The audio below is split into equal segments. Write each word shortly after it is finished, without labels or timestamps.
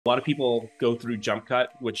A lot of people go through Jump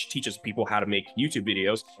Cut, which teaches people how to make YouTube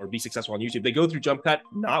videos or be successful on YouTube. They go through Jump Cut,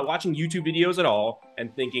 not watching YouTube videos at all,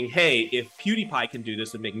 and thinking, hey, if PewDiePie can do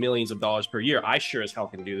this and make millions of dollars per year, I sure as hell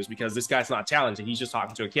can do this because this guy's not talented. He's just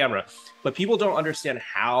talking to a camera. But people don't understand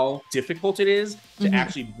how difficult it is to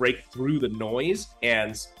actually break through the noise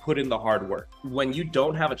and put in the hard work. When you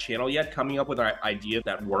don't have a channel yet, coming up with an idea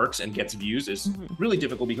that works and gets views is really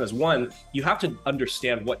difficult because, one, you have to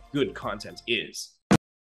understand what good content is.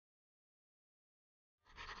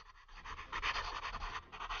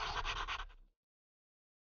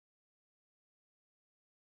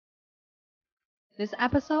 This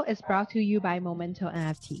episode is brought to you by Momento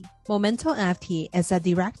NFT. Momento NFT is a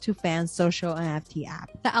direct-to-fan social NFT app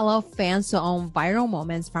that allows fans to own viral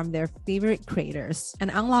moments from their favorite creators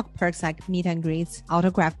and unlock perks like meet and greets,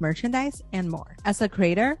 autographed merchandise, and more. As a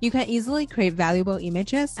creator, you can easily create valuable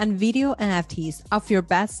images and video NFTs of your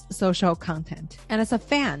best social content. And as a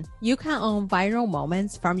fan, you can own viral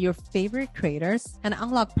moments from your favorite creators and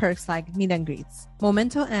unlock perks like meet and greets.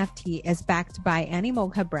 Momento NFT is backed by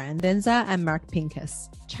Animoca brand Linza and Mark Pincus.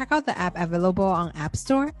 Check out the app available on App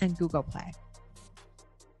Store and Google Play.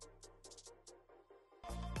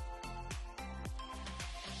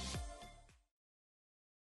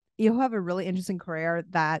 You have a really interesting career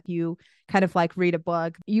that you kind of like read a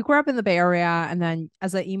book. You grew up in the Bay Area, and then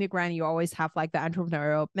as an immigrant, you always have like the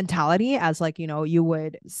entrepreneurial mentality as like, you know, you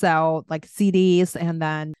would sell like CDs and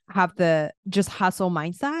then have the just hustle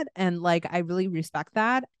mindset. And like, I really respect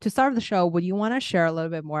that. To start the show, would you want to share a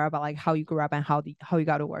little bit more about like how you grew up and how you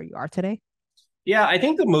got to where you are today? Yeah, I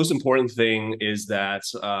think the most important thing is that,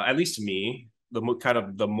 at least to me, the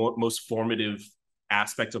most formative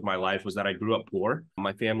aspect of my life was that I grew up poor.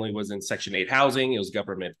 My family was in Section 8 housing. It was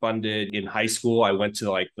government funded. In high school, I went to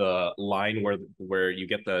like the line where you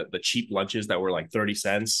get the cheap lunches that were like 30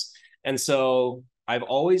 cents. And so I've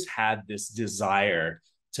always had this desire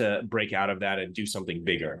to break out of that and do something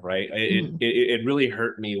bigger, right? It really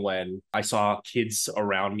hurt me when I saw kids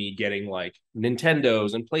around me getting like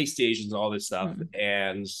Nintendos and PlayStations and all this stuff.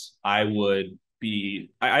 And I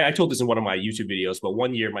told this in one of my YouTube videos, but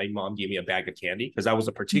one year my mom gave me a bag of candy because that was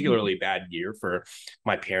a particularly bad year for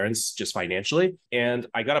my parents just financially. And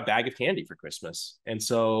I got a bag of candy for Christmas. And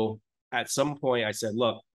so at some point I said,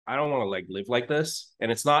 look, I don't want to like live like this. And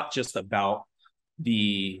it's not just about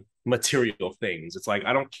the material things. It's like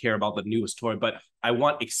I don't care about the newest toy, but I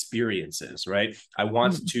want experiences, right? I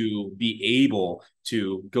want to be able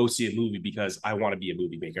to go see a movie because I want to be a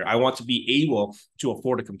movie maker. I want to be able to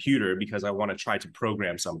afford a computer because I want to try to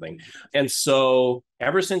program something. And so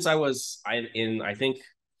ever since I think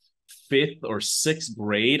fifth or sixth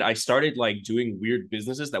grade, I started like doing weird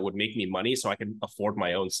businesses that would make me money so I can afford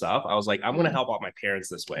my own stuff. I was like, I'm going to help out my parents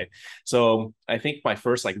this way. So I think my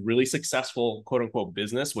first like really successful quote unquote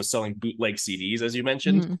business was selling bootleg CDs, as you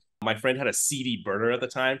mentioned. My friend had a CD burner at the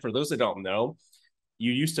time. For those that don't know,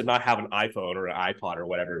 you used to not have an iPhone or an iPod or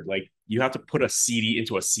whatever. Like you have to put a CD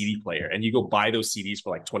into a CD player and you go buy those CDs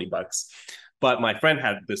for like 20 bucks. But my friend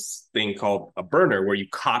had this thing called a burner where you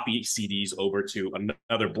copy CDs over to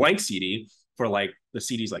another blank CD for like the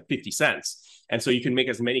CDs like 50 cents. And so you can make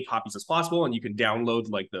as many copies as possible and you can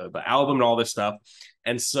download like the album and all this stuff.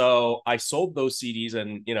 And so I sold those CDs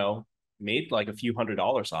and, you know, made like a few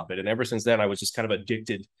 $100s off it. And ever since then, I was just kind of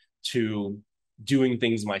addicted to doing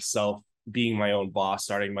things myself, being my own boss,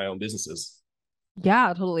 starting my own businesses. Yeah,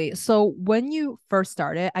 totally. So when you first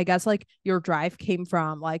started, I guess like your drive came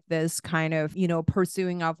from like this kind of, you know,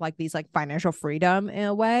 pursuing of like these like financial freedom in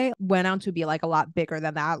a way, went on to be like a lot bigger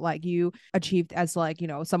than that. Like you achieved as like, you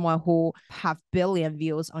know, someone who have billion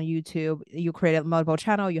views on YouTube. You created multiple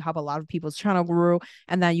channel, you have a lot of people's channel grew,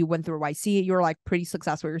 and then you went through YC. You're like pretty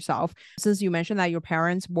successful yourself. Since you mentioned that your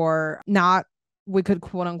parents were not, we could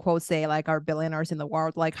quote unquote say like are billionaires in the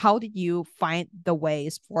world, like how did you find the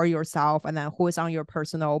ways for yourself, and then who is on your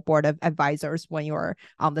personal board of advisors when you were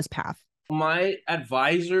on this path? My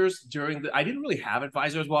advisors I didn't really have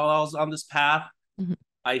advisors while I was on this path.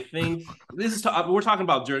 I think we're talking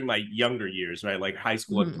about during my younger years, right? Like high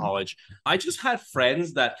school and college. I just had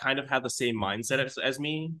friends that kind of had the same mindset as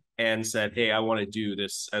me and said, hey, I want to do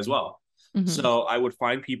this as well. So I would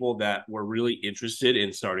find people that were really interested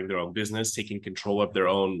in starting their own business, taking control of their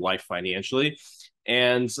own life financially.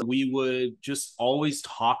 And we would just always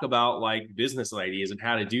talk about like business ideas and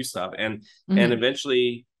how to do stuff. And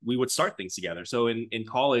eventually we would start things together. So in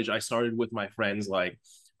college, I started with my friends like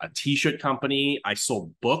a t-shirt company. I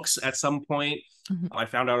sold books at some point. I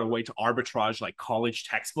found out a way to arbitrage like college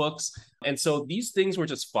textbooks. And so these things were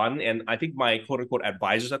just fun. And I think my quote unquote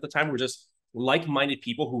advisors at the time were just like-minded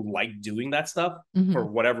people who like doing that stuff for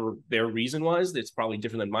whatever their reason was. It's probably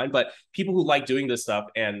different than mine, but people who like doing this stuff,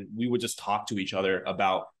 and we would just talk to each other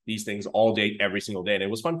about these things all day, every single day, and it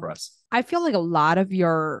was fun for us. I feel like a lot of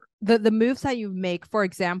your the moves that you make, for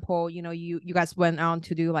example, you guys went on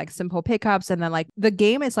to do like simple pickups, and then like the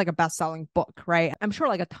game is like a best-selling book, right? I'm sure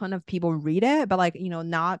like a ton of people read it, but like,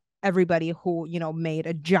 not everybody who made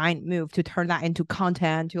a giant move to turn that into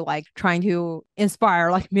content, to like trying to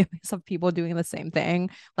inspire like millions of people doing the same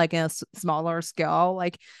thing like in a smaller scale.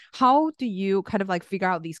 Like, how do you kind of like figure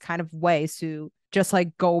out these kind of ways to just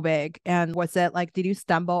like go big? And was it like, did you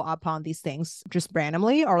stumble upon these things just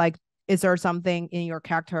randomly, or like is there something in your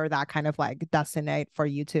character that kind of like destinate for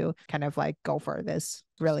you to kind of like go for this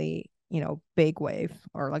really big wave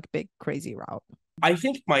or like big crazy route? I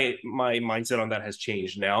think my mindset on that has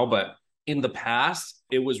changed now, but in the past,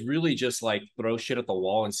 it was really just like throw shit at the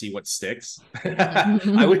wall and see what sticks.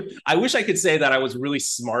 I wish I could say that I was really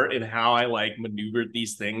smart in how I like maneuvered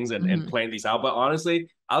these things and planned these out. But honestly,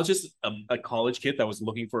 I was just a college kid that was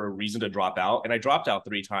looking for a reason to drop out. And I dropped out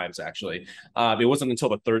 3 times, actually. It wasn't until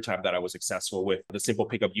the 3rd time that I was successful with the Simple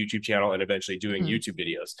Pickup YouTube channel and eventually doing YouTube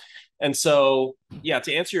videos. And so, yeah,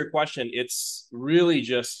 to answer your question, it's really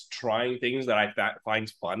just trying things that I find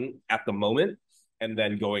fun at the moment and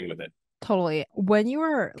then going with it. Totally. When you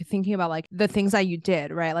were thinking about like the things that you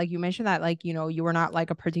did, right? Like you mentioned that like, you were not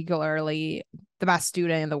like a particularly the best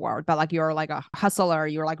student in the world, but like you're like a hustler,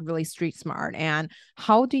 you're like really street smart. And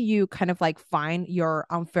how do you kind of like find your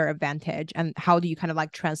unfair advantage, and how do you kind of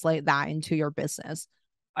like translate that into your business?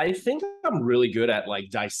 I think I'm really good at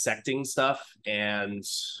like dissecting stuff and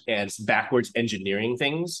backwards engineering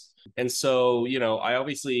things. And so, I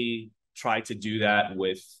obviously try to do that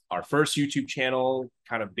with our first YouTube channel,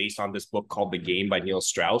 kind of based on this book called The Game by Neil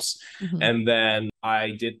Strauss. And then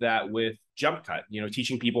I did that with Jump Cut,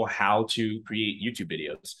 teaching people how to create YouTube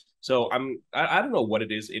videos. So I don't know what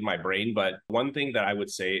it is in my brain, but one thing that I would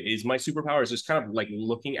say is my superpower is just kind of like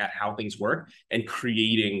looking at how things work and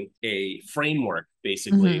creating a framework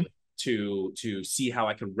basically to see how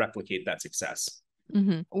I can replicate that success.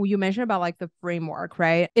 Well, you mentioned about like the framework,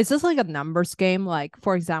 right? Is this like a numbers game? Like,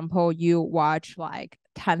 for example, you watch like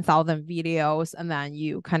 10,000 videos and then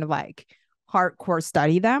you kind of like hardcore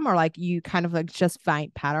study them, or like you kind of like just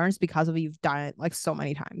find patterns because of you've done it like so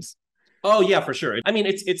many times? Oh yeah, for sure. I mean,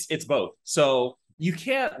 it's both. So you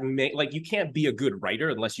can't be a good writer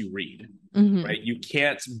unless you read, right? You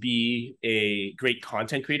can't be a great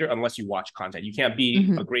content creator unless you watch content. You can't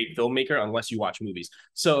be a great filmmaker unless you watch movies.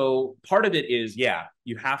 So part of it is, yeah,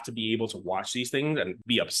 you have to be able to watch these things and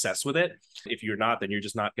be obsessed with it. If you're not, then you're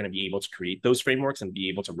just not going to be able to create those frameworks and be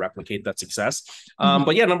able to replicate that success.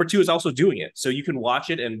 But yeah, number 2 is also doing it. So you can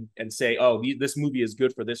watch it and say, oh, this movie is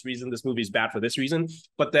good for this reason. This movie is bad for this reason.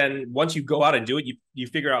 But then once you go out and do it, you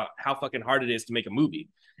figure out how fucking hard it is to make a movie.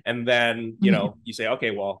 And then, you say, okay,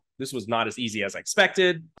 well, this was not as easy as I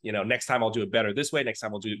expected. Next time I'll do it better this way. Next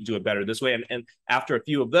time I'll do it better this way. And after a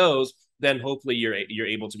few of those, then hopefully you're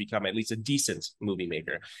able to become at least a decent movie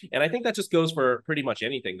maker. And I think that just goes for pretty much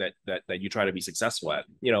anything that you try to be successful at.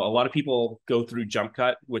 A lot of people go through Jump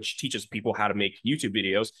Cut, which teaches people how to make YouTube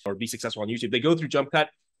videos or be successful on YouTube. They go through Jump Cut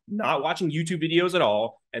not watching YouTube videos at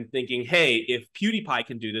all and thinking, hey, if PewDiePie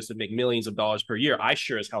can do this and make millions of dollars per year, I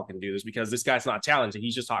sure as hell can do this because this guy's not talented.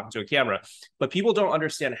 He's just talking to a camera. But people don't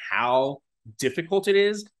understand how difficult it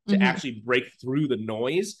is to actually break through the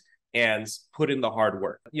noise and put in the hard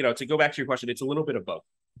work. To go back to your question, it's a little bit of both.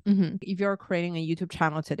 If you're creating a YouTube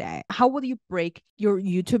channel today, how would you break your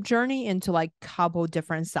YouTube journey into like couple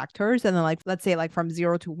different sectors? And then like, let's say like from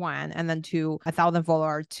 0 to 1, and then to 1,000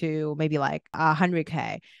 follower to maybe like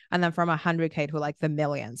 100K, and then from 100K to like the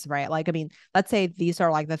millions, right? Like, I mean, let's say these are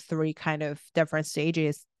like the 3 kind of different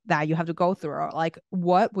stages that you have to go through. Like,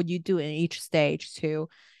 what would you do in each stage to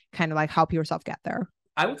kind of like help yourself get there?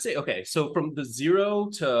 I would say, okay, so from the 0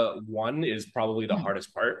 to 1 is probably the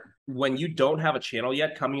hardest part. When you don't have a channel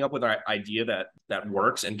yet, coming up with an idea that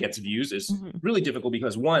works and gets views is really difficult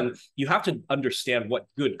because 1, you have to understand what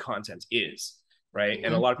good content is, right?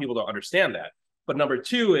 And a lot of people don't understand that. But number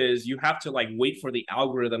 2 is you have to like wait for the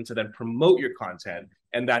algorithm to then promote your content.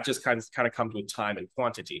 And that just kind of comes with time and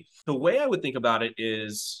quantity. The way I would think about it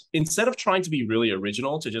is instead of trying to be really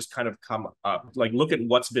original, to just kind of come up, like look at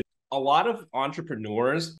what's been. A lot of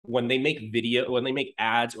entrepreneurs, when they make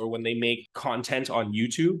ads or when they make content on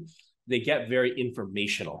YouTube, they get very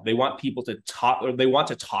informational. They want people to talk, or they want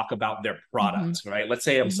to talk about their product, right? Let's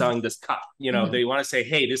say I'm selling this cup. They want to say,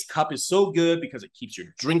 hey, this cup is so good because it keeps your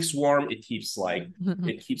drinks warm. It keeps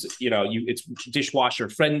it's dishwasher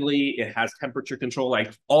friendly. It has temperature control,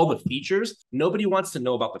 like all the features. Nobody wants to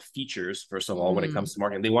know about the features, first of all, when it comes to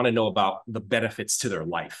marketing. They want to know about the benefits to their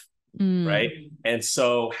life. Right. And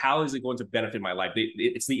so how is it going to benefit my life?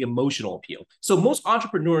 It's the emotional appeal. So most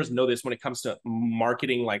entrepreneurs know this when it comes to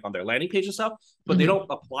marketing, like on their landing page and stuff, but they don't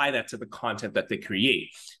apply that to the content that they create.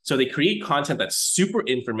 So they create content that's super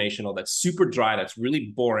informational, that's super dry, that's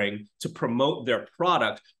really boring to promote their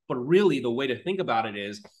product. But really the way to think about it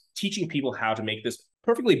is teaching people how to make this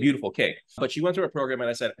perfectly beautiful cake. But she went through a program and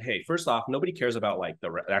I said, hey, first off, nobody cares about like the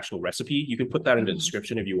actual recipe. You can put that in the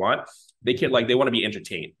description if you want. They want to be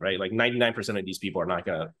entertained, right? Like 99% of these people are not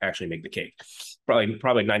going to actually make the cake. Probably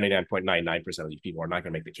 99.99% of these people are not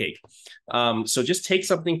going to make the cake. So just take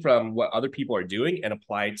something from what other people are doing and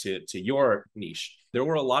apply to your niche. There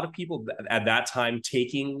were a lot of people at that time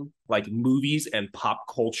taking like movies and pop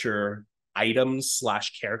culture items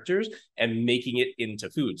 / characters and making it into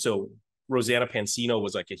food. So Rosanna Pansino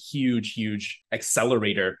was like a huge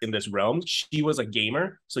accelerator in this realm. She was a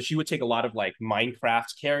gamer, so she would take a lot of like Minecraft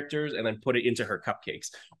characters and then put it into her cupcakes,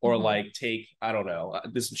 or like take, I don't know,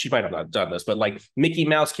 she might have not done this, but like Mickey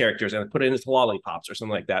Mouse characters and put it into lollipops or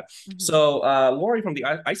something like that. So Lori from the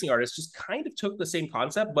Icing Artist just kind of took the same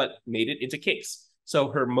concept but made it into cakes. So one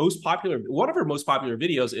of her most popular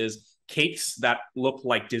videos is cakes that look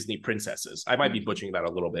like Disney princesses. I might be butchering that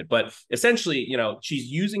a little bit, but essentially, she's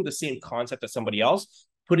using the same concept as somebody else,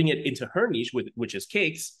 putting it into her niche, which is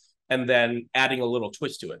cakes, and then adding a little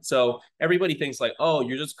twist to it. So everybody thinks like, oh,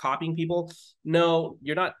 you're just copying people. No,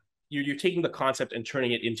 you're not. You're taking the concept and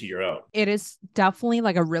turning it into your own. It is definitely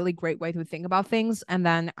like a really great way to think about things. And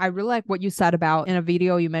then I really like what you said about in a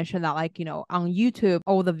video, you mentioned that like, on YouTube,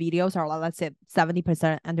 all the videos are like, let's say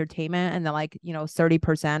 70% entertainment and then like,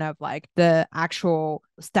 30% of like the actual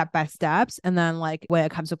step-by-steps. And then like when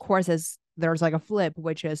it comes to courses, there's like a flip,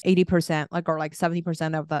 which is 80% like, or like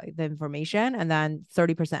 70% of the information and then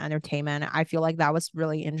 30% entertainment. I feel like that was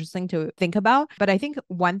really interesting to think about. But I think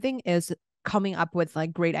one thing is coming up with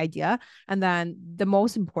like great idea, and then the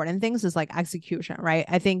most important things is like execution, right?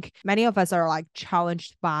 I think many of us are like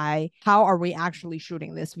challenged by how are we actually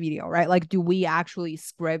shooting this video, right? Like, do we actually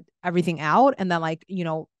script everything out and then like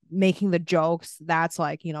making the jokes that's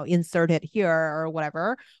like inserted here or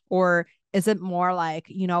whatever, or is it more like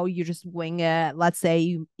you just wing it? Let's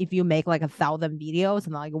say if you make like 1,000 videos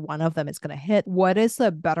and like one of them is gonna hit, what is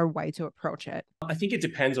a better way to approach it? I think it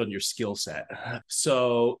depends on your skill set.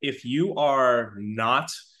 So if you are not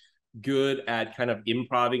good at kind of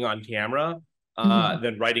improvising on camera,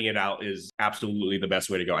 then writing it out is absolutely the best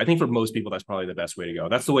way to go. I think for most people, that's probably the best way to go.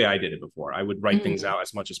 That's the way I did it before. I would write things out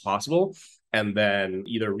as much as possible and then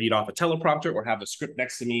either read off a teleprompter or have the script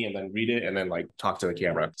next to me and then read it and then like talk to the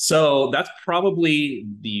camera. So that's probably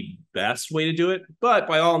the best way to do it. But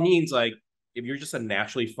by all means, like if you're just a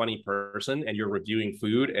naturally funny person and you're reviewing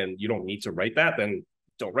food and you don't need to write that, then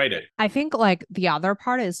don't write it. I think like the other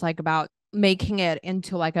part is like about making it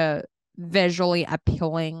into like a visually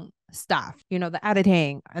appealing stuff, the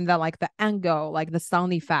editing and the like the angle, like the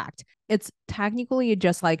sound effect. It's technically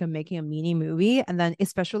just like making a mini movie. And then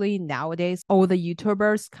especially nowadays, all the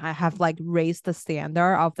YouTubers kind of have like raised the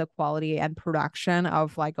standard of the quality and production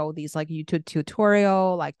of like all these like YouTube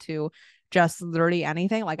tutorial, like to just literally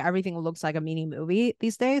anything, like everything looks like a mini movie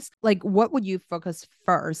these days. Like what would you focus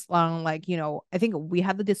first on? Like, I think we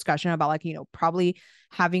had the discussion about like, probably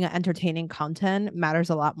having an entertaining content matters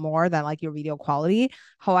a lot more than like your video quality.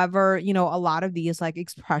 However, a lot of these like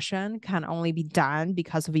expression can only be done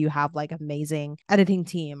because of you have like amazing editing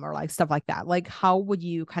team or like stuff like that. Like how would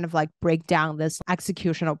you kind of like break down this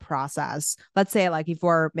executional process? Let's say like if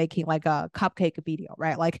we're making like a cupcake video,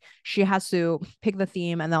 right? Like she has to pick the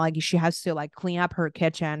theme and then like she has to like clean up her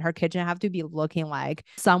kitchen. Her kitchen have to be looking like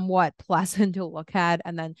somewhat pleasant to look at.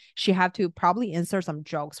 And then she have to probably insert some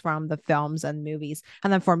jokes from the films and movies.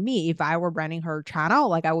 And then for me, if I were running her channel,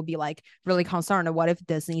 like I would be like really concerned. What if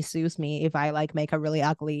Disney sues me if I like make a really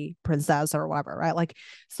ugly princess or whatever, right? Like,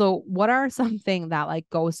 so what are something that like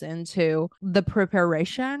goes into the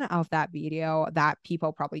preparation of that video that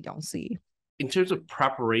people probably don't see? In terms of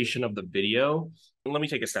preparation of the video, let me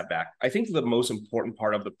take a step back. I think the most important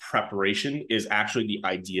part of the preparation is actually the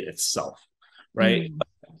idea itself, right?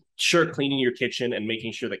 Sure, cleaning your kitchen and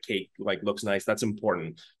making sure the cake like looks nice, that's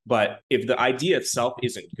important. But if the idea itself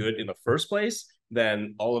isn't good in the first place,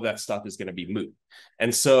 then all of that stuff is going to be moot.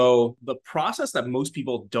 And so the process that most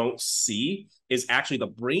people don't see is actually the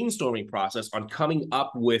brainstorming process on coming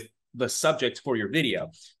up with the subject for your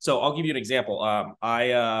video. So I'll give you an example.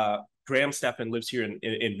 Graham Stephan lives here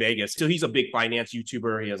in Vegas. So he's a big finance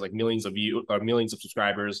YouTuber. He has like millions of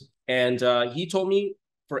subscribers. And he told me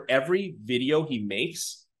for every video he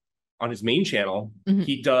makes on his main channel,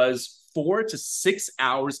 he does 4 to 6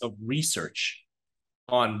 hours of research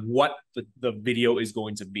on what the video is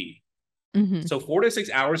going to be. So 4 to 6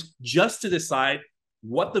 hours just to decide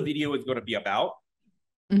what the video is going to be about.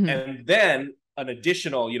 And then an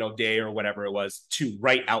additional, day or whatever it was to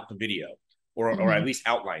write out the video or at least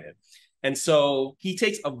outline it. And so he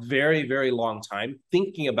takes a very, very long time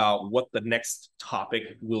thinking about what the next topic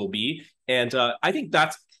will be. And I think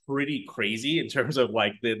that's pretty crazy in terms of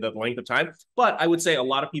like the length of time. But I would say a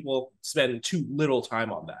lot of people spend too little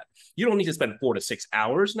time on that. You don't need to spend 4 to 6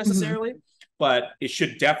 hours necessarily, but it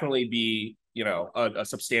should definitely be, a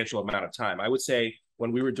substantial amount of time. I would say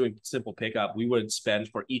when we were doing Simple Pickup, we would spend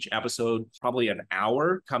for each episode probably an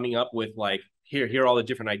hour coming up with like, here are all the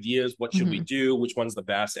different ideas. What should we do? Which one's the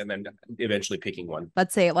best? And then eventually picking one.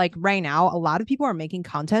 Let's say like right now, a lot of people are making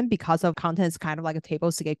content because of content is kind of like a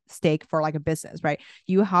table stake for like a business, right?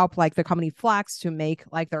 You help like the company Flex to make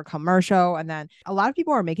like their commercial. And then a lot of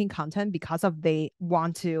people are making content because of they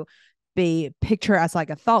want to be pictured as like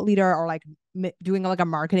a thought leader or like doing like a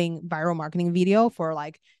viral marketing video for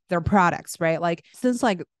like their products, right? Like since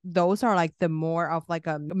like those are like the more of like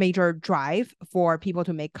a major drive for people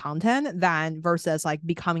to make content than versus like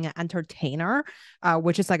becoming an entertainer,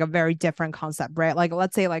 which is like a very different concept, right? Like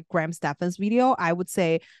let's say like Graham Stephan's video, I would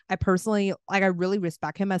say I personally like I really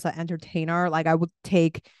respect him as an entertainer. Like I would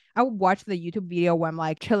watch the YouTube video when I'm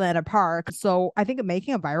like chilling at a park. So I think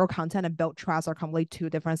making a viral content and build trust are completely two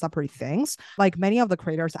different separate things. Like many of the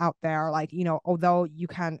creators out there, like, although you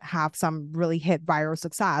can have some really hit viral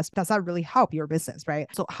success, does that really help your business, right?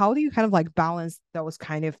 So how do you kind of like balance those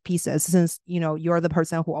kind of pieces since, you're the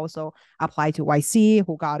person who also applied to YC,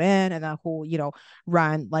 who got in and then who,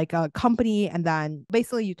 run like a company. And then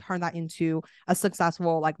basically you turn that into a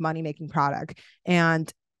successful like money-making product.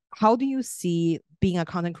 And how do you see being a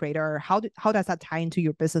content creator? How does that tie into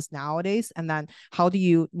your business nowadays? And then how do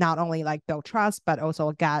you not only like build trust, but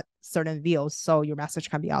also get certain views so your message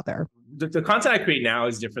can be out there? The content I create now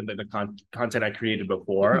is different than the content I created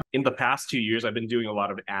before. In the past 2 years, I've been doing a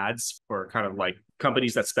lot of ads for kind of like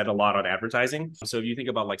companies that spend a lot on advertising. So if you think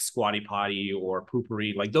about like Squatty Potty or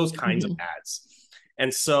Poopery, like those kinds of ads.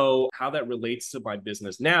 And so how that relates to my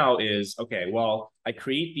business now is, okay, well, I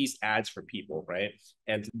create these ads for people, right?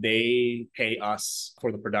 And they pay us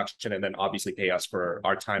for the production and then obviously pay us for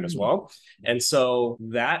our time as well. And so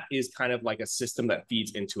that is kind of like a system that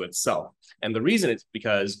feeds into itself. And the reason it's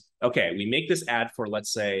because, okay, we make this ad for,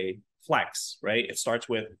 let's say, Flex, right? It starts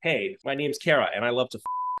with, hey, my name's Kara and I love to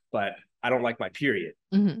but I don't like my period.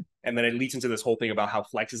 And then it leads into this whole thing about how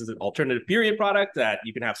Flex is an alternative period product that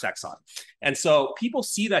you can have sex on. And so people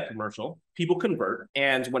see that commercial, people convert.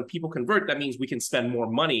 And when people convert, that means we can spend more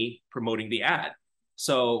money promoting the ad.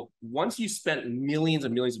 So once you spent millions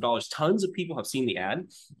and millions of dollars, tons of people have seen the ad,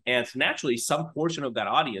 and naturally some portion of that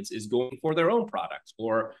audience is going for their own product,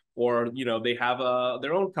 or they have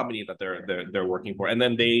their own company that they're working for, and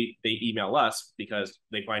then they email us because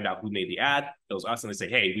they find out who made the ad, those us, and they say,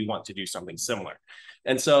 hey, we want to do something similar.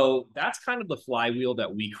 And so that's kind of the flywheel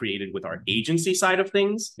that we created with our agency side of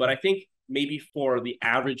things. But I think maybe for the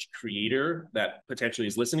average creator that potentially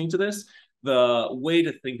is listening to this, the way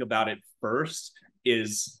to think about it first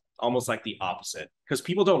is almost like the opposite, because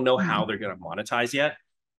people don't know how they're going to monetize yet.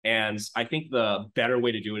 And I think the better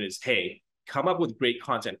way to do it is, hey, come up with great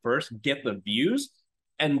content first, get the views,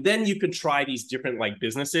 and then you can try these different like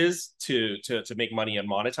businesses to make money and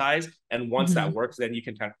monetize. And once that works, then you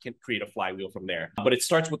can create a flywheel from there. But it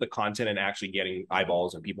starts with the content and actually getting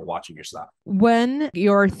eyeballs and people watching your stuff. When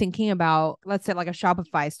you're thinking about, let's say like a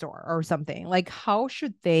Shopify store or something, like how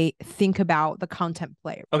should they think about the content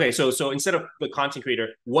play? Okay, so instead of the content creator,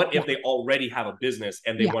 what if they already have a business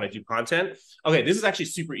and they want to do content? Okay, this is actually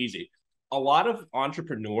super easy. A lot of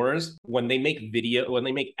entrepreneurs, when they make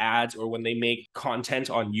ads, or when they make content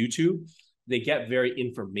on YouTube, they get very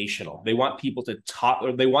informational. They want people to talk,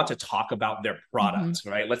 or they want to talk about their products,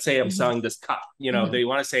 right? Let's say I'm selling this cup. They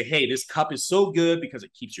want to say, hey, this cup is so good because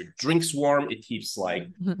it keeps your drinks warm. It keeps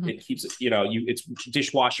it's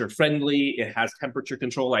dishwasher friendly. It has temperature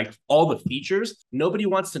control, like all the features. Nobody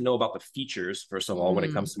wants to know about the features, first of all, when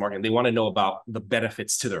it comes to marketing. They want to know about the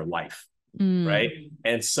benefits to their life. Mm. right?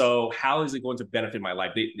 And so how is it going to benefit my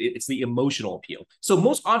life? It's the emotional appeal. So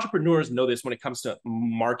most entrepreneurs know this when it comes to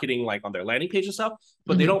marketing, like on their landing page and stuff,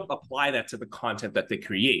 but they Mhm. don't apply that to the content that they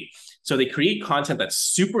create. So they create content that's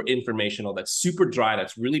super informational, that's super dry,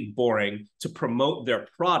 that's really boring to promote their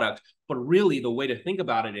product. But really the way to think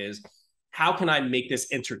about it is, how can I make this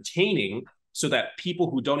entertaining so that people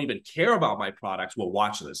who don't even care about my products will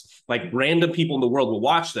watch this? Like random people in the world will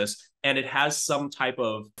watch this, and it has some type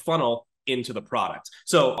of funnel into the product.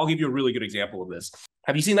 So I'll give you a really good example of this.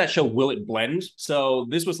 Have you seen that show Will It Blend? So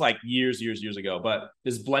this was like years ago, but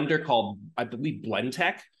this blender called, I believe,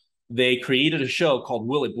 Blendtech, they created a show called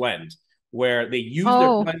Will It Blend, where they use their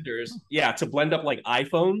Oh. blenders, yeah, to blend up like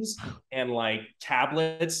iPhones and like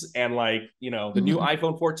tablets and like, the new Mhm.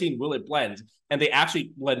 iPhone 14, Will It Blend? And they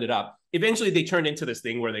actually blend it up. Eventually they turned into this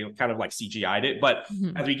thing where they kind of like CGI'd it, but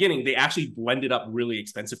Mhm. at the beginning they actually blended up really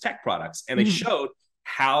expensive tech products, and they Mhm. showed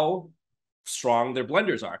how strong their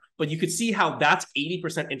blenders are. But you could see how that's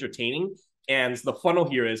 80% entertaining. And the funnel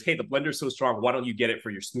here is, hey, the blender's so strong, why don't you get it for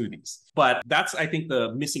your smoothies? But that's, I think,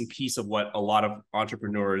 the missing piece of what a lot of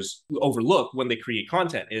entrepreneurs overlook when they create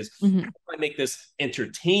content is, how Mhm. do I make this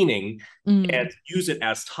entertaining and Mm. use it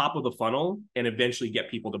as top of the funnel and eventually get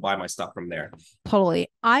people to buy my stuff from there? Totally.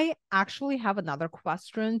 I actually have another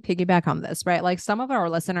question piggyback on this, right? Like some of our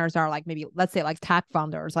listeners are like maybe let's say like tech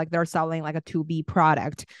founders, like they're selling like a 2B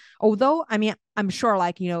product. Although, I mean, I'm sure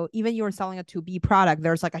like, even you're selling a 2B product,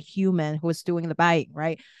 there's like a human who is doing the buying,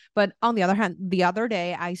 right? But on the other hand, the other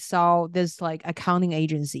day I saw this like accounting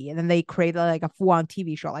agency and then they created like a full-on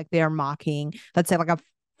TV show, like they're mocking, let's say like a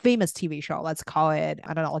famous TV show, let's call it,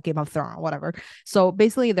 I don't know, like Game of Thrones, whatever. So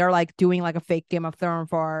basically they're like doing like a fake Game of Thrones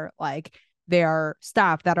for like their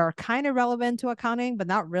staff that are kind of relevant to accounting, but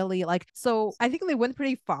not really. Like, so I think they went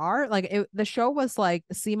pretty far. Like, the show was like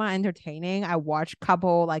semi entertaining. I watched a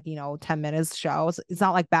couple like 10 minutes shows. It's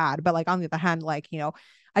not like bad, but like on the other hand, like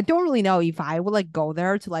I don't really know if I would like go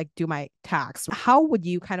there to like do my tax. How would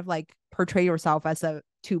you kind of like portray yourself as a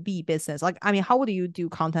 2B business? Like, I mean, how would you do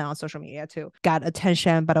content on social media to get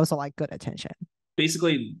attention, but also like good attention?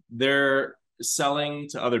 Basically, they're selling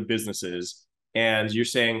to other businesses, and you're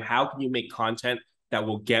saying, how can you make content that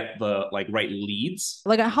will get the like right leads?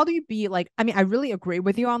 Like how do you be like, I mean, I really agree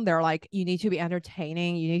with you on there, like you need to be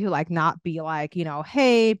entertaining, you need to like not be like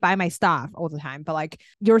hey, buy my stuff all the time, but like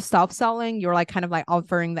you're self-selling, you're like kind of like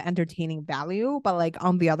offering the entertaining value, but like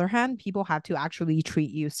on the other hand people have to actually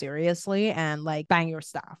treat you seriously and like buying your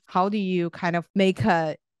stuff. How do you kind of make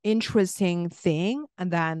a interesting thing and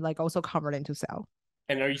then like also convert into sale?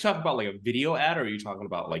 And are you talking about like a video ad, or are you talking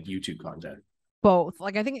about like YouTube content? Both.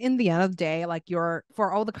 Like I think in the end of the day, like you're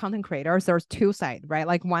for all the content creators, there's two sides, right?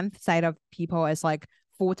 Like one side of people is like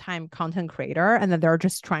full-time content creator and then they're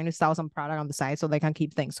just trying to sell some product on the side so they can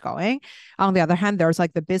keep things going. On the other hand, there's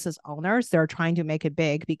like the business owners, they're trying to make it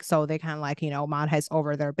big so they can like monetize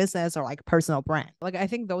over their business or like personal brand. Like I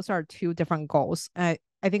think those are two different goals. I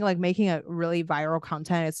think like making a really viral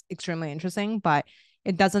content is extremely interesting, but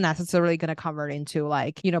it doesn't necessarily going to convert into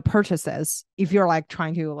like purchases if you're like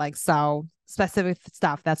trying to like sell specific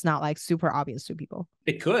stuff that's not like super obvious to people.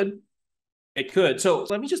 It could. It could. So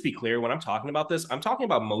let me just be clear, when I'm talking about this, I'm talking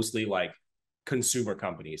about mostly like consumer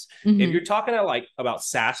companies. If Mm-hmm. you're talking about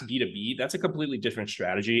SaaS B2B, that's a completely different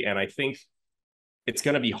strategy. And I think it's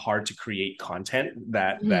going to be hard to create content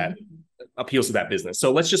that Mm-hmm. appeals to that business.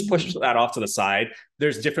 So let's just push Mm-hmm. that off to the side.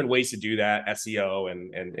 There's different ways to do that, SEO,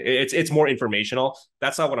 and it's more informational.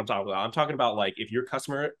 That's not what I'm talking about. I'm talking about like, if your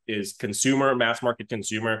customer is consumer, mass market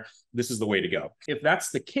consumer, this is the way to go. If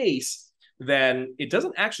that's the case, then it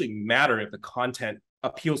doesn't actually matter if the content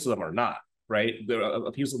appeals to them or not, right? The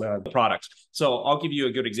appeals to the product. So I'll give you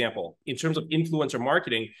a good example. In terms of influencer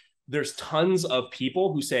marketing, there's tons of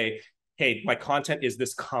people who say, hey, my content is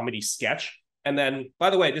this comedy sketch. And then, by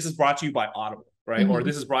the way, this is brought to you by Audible, right? Or Mm-hmm.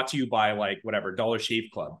 this is brought to you by like whatever, Dollar Shave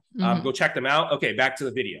Club. Mm-hmm. Go check them out. Okay, back to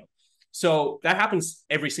the video. So that happens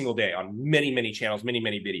every single day on many channels, many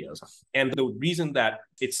videos. And the reason that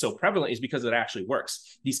it's so prevalent is because it actually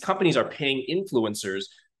works. These companies are paying influencers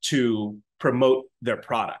to promote their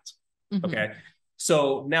product. Mm-hmm. Okay.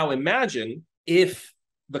 So now imagine if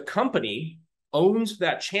the company owned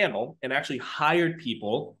that channel and actually hired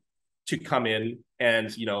people to come in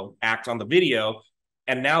and act on the video,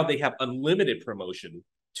 and now they have unlimited promotion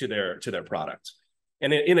to their product.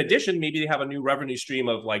 And in addition, maybe they have a new revenue stream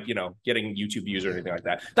of like getting YouTube views or anything like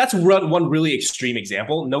that. That's one really extreme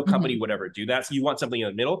example. No company Mm-hmm. would ever do that. So you want something in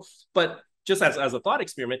the middle. But just as a thought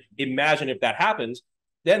experiment, imagine if that happens,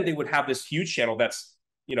 then they would have this huge channel that's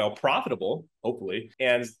profitable, hopefully.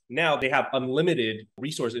 And now they have unlimited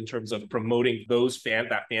resource in terms of promoting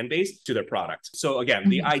that fan base to their product. So again,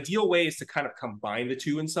 the ideal way is to kind of combine the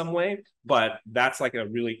two in some way, but that's like a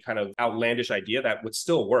really kind of outlandish idea that would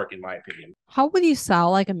still work in my opinion. How would you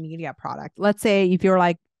sell like a media product? Let's say if you're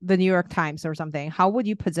like the New York Times or something, how would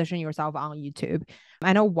you position yourself on YouTube?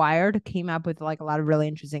 I know Wired came up with like a lot of really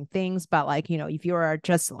interesting things, but like, if you're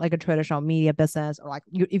just like a traditional media business or like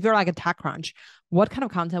if you're like a TechCrunch, what kind of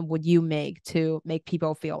content would you make to make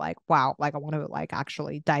people feel like, wow, like I want to like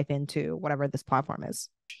actually dive into whatever this platform is?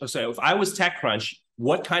 So if I was TechCrunch,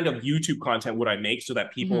 what kind of YouTube content would I make so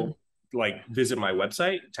that people like visit my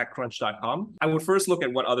website, techcrunch.com? I would first look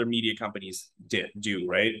at what other media companies do,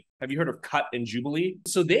 right? Have you heard of Cut and Jubilee?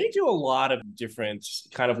 So they do a lot of different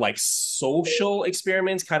kind of like social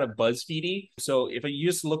experiments, kind of BuzzFeedy. So if you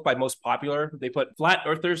just look by most popular, they put flat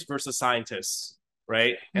earthers versus scientists,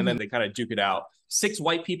 right? And then they kind of duke it out. 6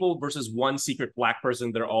 white people versus 1 secret black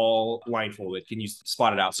person. They're all blindfolded. Can you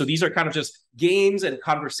spot it out? So these are kind of just games and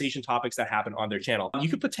conversation topics that happen on their channel. You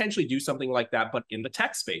could potentially do something like that, but in the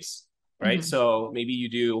tech space, right? So maybe you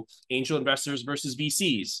do angel investors versus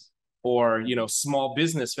VCs, or small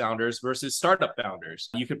business founders versus startup founders.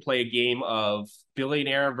 You could play a game of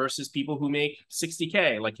billionaire versus people who make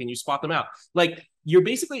 60K. Like, can you spot them out? Like, you're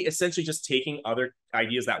basically essentially just taking other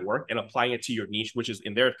ideas that work and applying it to your niche, which is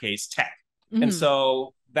in their case tech. And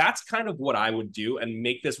so that's kind of what I would do and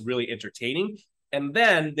make this really entertaining. And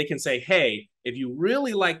then they can say, hey, if you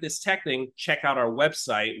really like this tech thing, check out our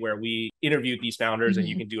website where we interviewed these founders and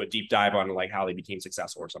you can do a deep dive on like how they became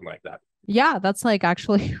successful or something like that. Yeah, that's like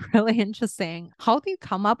actually really interesting. How do you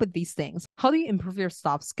come up with these things? How do you improve your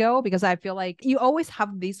soft skill? Because I feel like you always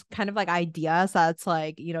have these kind of like ideas that's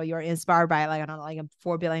like, you're inspired by like, I don't know, like a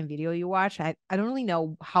 4 billion video you watch. I don't really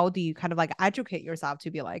know, how do you kind of like educate yourself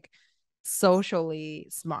to be like socially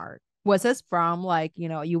smart? Was this from like,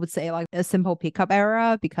 you would say like a simple pickup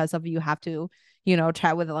era because of you have to,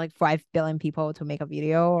 chat with like 5 billion people to make a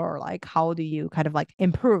video? Or like, how do you kind of like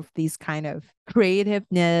improve these kind of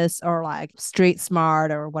creativeness or like street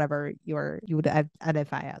smart or whatever you would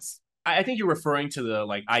identify as? I think you're referring to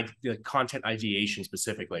the content ideation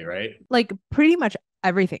specifically, right? Like pretty much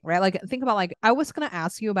everything, right? Like think about like I was gonna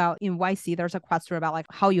ask you about in YC, there's a question about like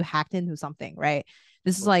how you hacked into something, right?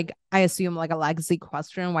 This is like, I assume like a legacy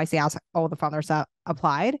question. YC asked all the founders that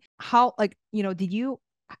applied. How like, did you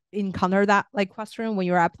encounter that like question when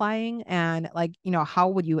you were applying? And like, how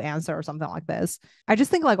would you answer or something like this? I just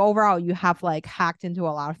think like overall you have like hacked into a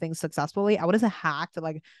lot of things successfully. I wouldn't say hacked,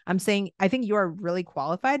 like I'm saying I think you are really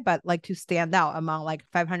qualified, but like to stand out among like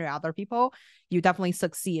 500 other people, you definitely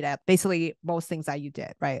succeed at basically most things that you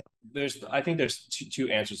did, right? I think there's two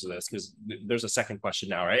answers to this, because there's a second question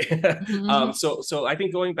now, right? Mm-hmm. So I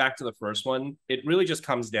think going back to the first one, it really just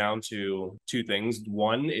comes down to 2 things.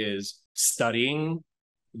 One is studying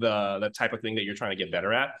the type of thing that you're trying to get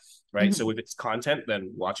better at, right? So if it's content,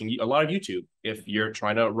 then watching a lot of YouTube. If you're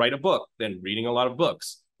trying to write a book, then reading a lot of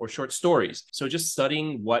books or short stories. So just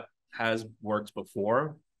studying what has worked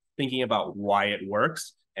before, thinking about why it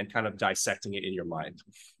works, and kind of dissecting it in your mind.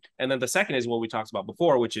 And then the second is what we talked about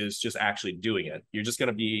before, which is just actually doing it. You're just going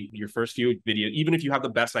to be your first few videos, even if you have the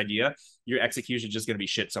best idea, your execution is just going to be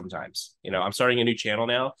shit sometimes. I'm starting a new channel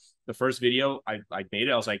now. The first video I made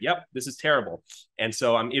it, I was like, yep, this is terrible. And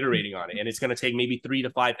so I'm iterating on it. And it's going to take maybe 3 to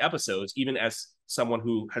 5 episodes, even as someone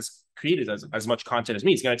who has created as much content as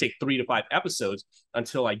me. It's going to take 3 to 5 episodes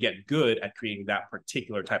until I get good at creating that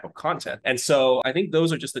particular type of content. And so I think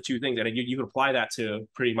those are just the 2 things. And you can apply that to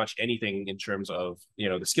pretty much anything in terms of,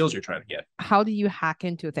 the skills you're trying to get. How do you hack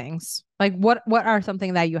into things? Like what are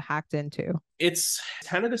something that you hacked into? It's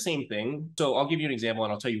kind of the same thing. So I'll give you an example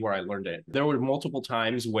and I'll tell you where I learned it. There were multiple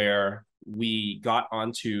times where we got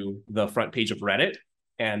onto the front page of Reddit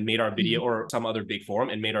and made our video, or some other big forum,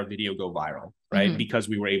 and made our video go viral, right? Because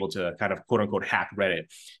we were able to kind of quote unquote hack Reddit.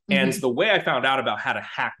 And the way I found out about how to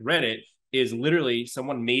hack Reddit is literally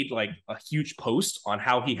someone made like a huge post on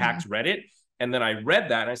how he hacked Reddit. And then I read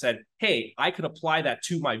that and I said, hey, I could apply that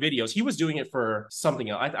to my videos. He was doing it for something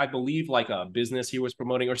else. I believe like a business he was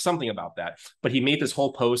promoting or something about that. But he made this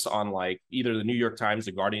whole post on like either the New York Times,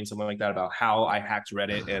 the Guardian, something like that, about how I hacked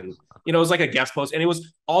Reddit. And, it was like a guest post. And it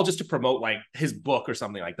was all just to promote like his book or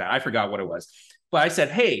something like that. I forgot what it was. But I said,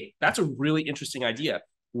 hey, that's a really interesting idea.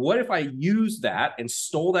 What if I used that and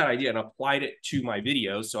stole that idea and applied it to my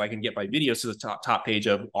videos, so I can get my videos to the top page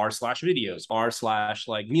of r/videos,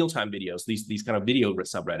 r/ mealtime videos, these kind of video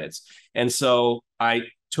subreddits. And so I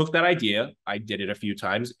took that idea, I did it a few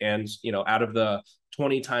times, and out of the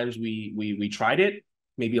 20 times we tried it,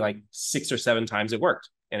 maybe like 6 or 7 times it worked.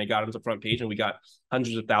 and it got onto the front page and we got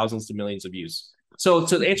hundreds of thousands to millions of views. So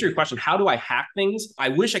to answer your question, how do I hack things? I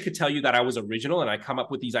wish I could tell you that I was original and I come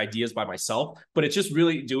up with these ideas by myself, but it's just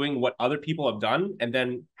really doing what other people have done and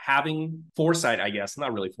then having foresight, I guess,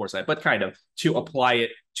 not really foresight, but kind of to apply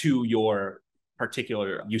it to your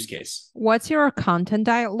particular use case. What's your content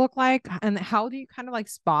diet look like? And how do you kind of like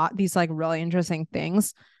spot these like really interesting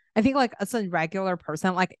things? I think like as a regular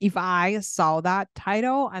person, like if I saw that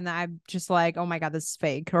title and I'm just like, oh my God, this is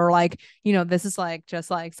fake, or like, this is like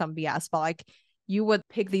just like some BS, but like you would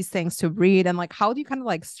pick these things to read. And like, how do you kind of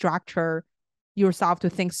like structure yourself to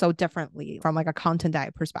think so differently from like a content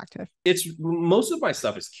diet perspective? It's most of my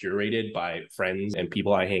stuff is curated by friends and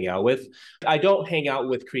people I hang out with. I don't hang out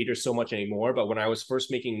with creators so much anymore, but when I was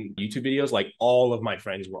first making YouTube videos, like all of my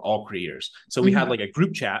friends were all creators. So we had like a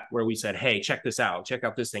group chat where we said, hey, check this out. Check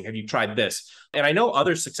out this thing. Have you tried this? And I know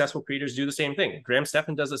other successful creators do the same thing. Graham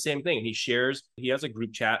Stephan does the same thing. He has a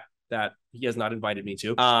group chat that he has not invited me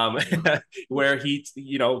to, where he,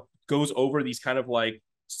 goes over these kind of like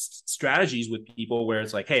strategies with people where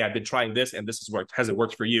it's like, hey, I've been trying this and this has worked. Has it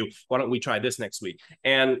worked for you? Why don't we try this next week?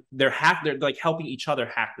 And they're like helping each other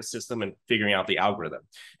hack the system and figuring out the algorithm.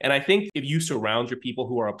 And I think if you surround your people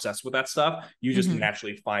who are obsessed with that stuff, you just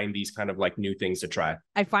naturally find these kind of like new things to try.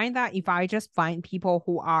 I find that if I just find people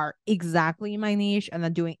who are exactly in my niche and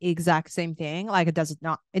then doing exact same thing, like it does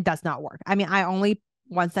not work. I mean, I only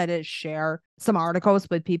once I did share some articles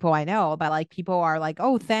with people I know, but like people are like,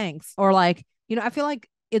 oh, thanks. Or like, I feel like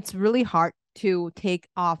it's really hard to take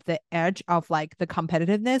off the edge of like the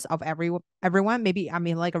competitiveness of everyone. Maybe, I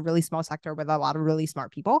mean, like a really small sector with a lot of really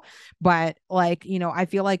smart people, but like, I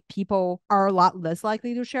feel like people are a lot less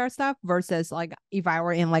likely to share stuff versus like if I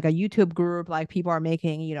were in like a YouTube group, like people are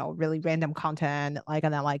making, really random content, like,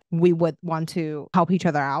 and then like we would want to help each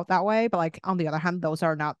other out that way. But like on the other hand, those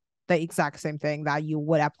are not the exact same thing that you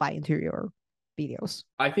would apply into your videos.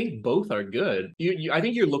 I think both are good. I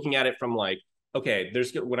think you're looking at it from like, okay,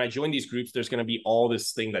 when I join these groups, there's going to be all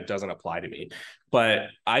this thing that doesn't apply to me. But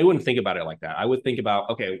I wouldn't think about it like that. I would think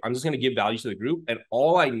about, okay, I'm just going to give value to the group. And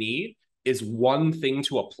all I need is one thing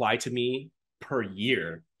to apply to me per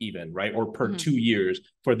year, even, right? Or per 2 years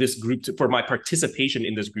for this group for my participation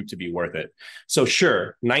in this group to be worth it. So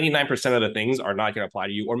sure, 99% of the things are not going to apply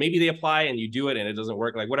to you, or maybe they apply and you do it and it doesn't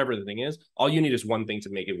work, like whatever the thing is, all you need is one thing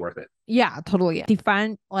to make it worth it. Yeah, totally.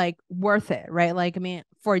 Define like worth it, right? Like, I mean,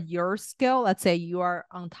 for your skill, let's say you are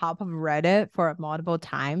on top of Reddit for multiple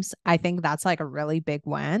times. I think that's like a really big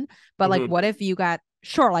win. But like, what if you got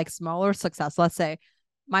like smaller success? Let's say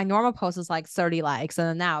my normal post is like 30 likes and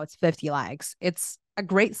then now it's 50 likes. It's a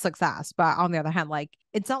great success. But on the other hand, like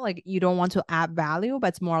it's not like you don't want to add value, but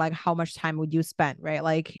it's more like how much time would you spend, right?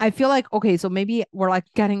 Like I feel like, okay, so maybe we're like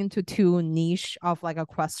getting into too niche of like a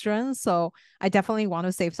question. So I definitely want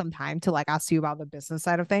to save some time to like ask you about the business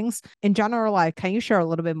side of things. In general, like can you share a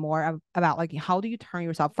little bit more about like how do you turn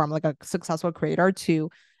yourself from like a successful creator to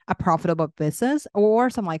a profitable business, or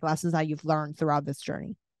some like lessons that you've learned throughout this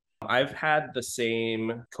journey? I've had the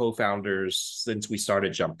same co-founders since we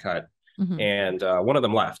started Jump Cut. And one of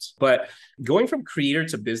them left. But going from creator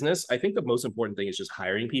to business, I think the most important thing is just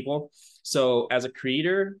hiring people. So as a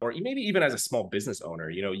creator, or maybe even as a small business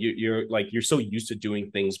owner, you're so used to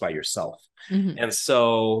doing things by yourself. And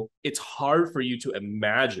so it's hard for you to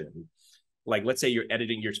imagine, like, let's say you're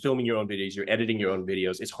filming your own videos, you're editing your own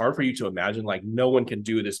videos. It's hard for you to imagine like no one can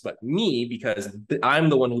do this but me, because I'm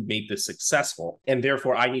the one who made this successful. And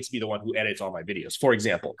therefore I need to be the one who edits all my videos, for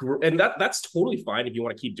example. And that's totally fine if you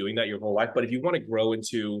want to keep doing that your whole life. But if you want to grow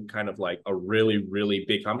into kind of like a really, really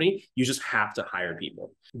big company, you just have to hire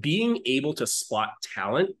people. Being able to spot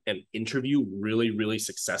talent and interview really, really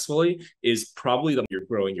successfully is probably you're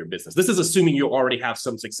growing your business. This is assuming you already have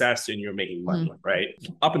some success and you're making money, right?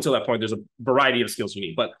 Up until that point, there's a variety of skills you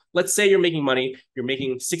need. But let's say you're making money, you're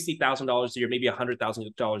making $60,000 a year, maybe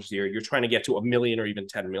 $100,000 a year. You're trying to get to $1 million or even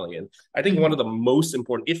 10 million. I think one of the most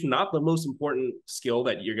important, if not the most important skill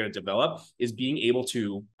that you're going to develop is being able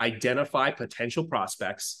to identify potential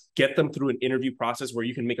prospects, get them through an interview process where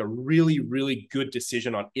you can make a really, really good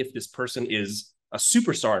decision on if this person is a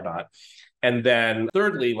superstar or not. And then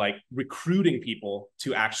thirdly, like recruiting people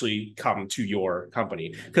to actually come to your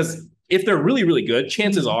company. Because if they're really, really good,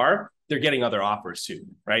 chances are they're getting other offers too,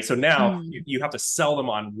 right? So now you have to sell them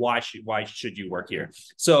on why should you work here.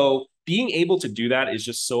 So being able to do that is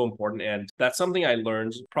just so important. And that's something I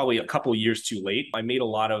learned probably a couple of years too late. I made a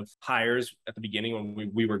lot of hires at the beginning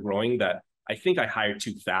when we were growing that I think I hired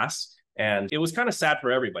too fast. And it was kind of sad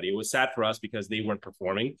for everybody. It was sad for us because they weren't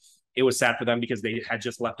performing. It was sad for them because they had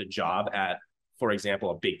just left a job at for example,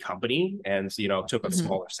 a big company and, took a Mhm.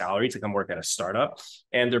 smaller salary to come work at a startup.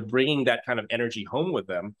 And they're bringing that kind of energy home with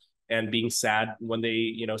them and being sad when they,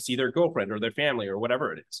 see their girlfriend or their family or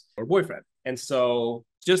whatever it is, or boyfriend. And so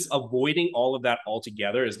just avoiding all of that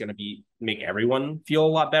altogether is going to make everyone feel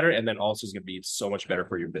a lot better. And then also is going to be so much better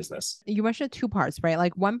for your business. You mentioned two parts, right?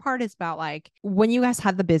 Like one part is about like when you guys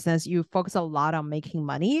had the business, you focus a lot on making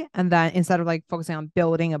money. And then instead of like focusing on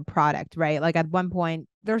building a product, right? Like at one point,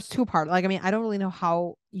 there's two parts. Like, I mean, I don't really know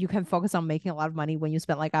how you can focus on making a lot of money when you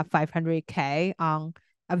spend like a 500K on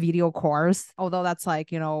a video course, although that's like,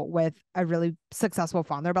 with a really successful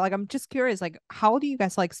founder. But like, I'm just curious, like, how do you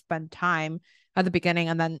guys like spend time at the beginning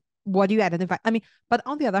and then what do you identify? I mean, but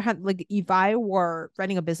on the other hand, like if I were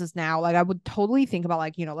running a business now, like I would totally think about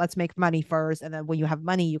like, let's make money first. And then when you have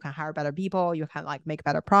money, you can hire better people, you can like make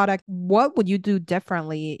better product. What would you do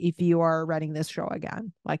differently if you are running this show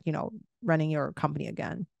again? Like, running your company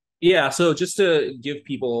again? Yeah, so just to give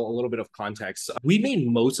people a little bit of context, we made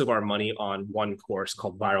most of our money on one course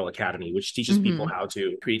called Viral Academy, which teaches people Mm-hmm. how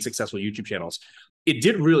to create successful YouTube channels. It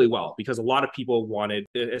did really well because a lot of people wanted,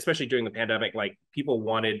 especially during the pandemic, like people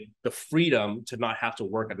wanted the freedom to not have to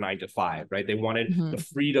work a 9 to 5, right? They wanted the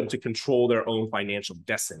Mm-hmm. freedom to control their own financial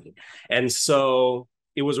destiny. And so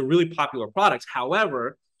it was a really popular product.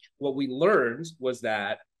 However, what we learned was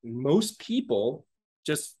that most people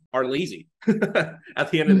just are lazy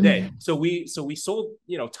at the end of the day. Mm-hmm. So we sold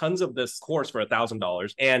tons of this course for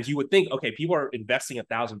 $1,000, and you would think, okay, people are investing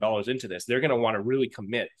 $1,000 into this, they're going to want to really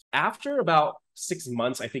commit. After about 6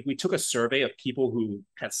 months, I think we took a survey of people who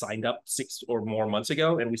had signed up 6 or more months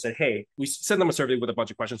ago, and we said, hey, we sent them a survey with a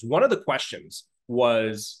bunch of questions. One of the questions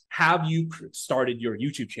was, have you started your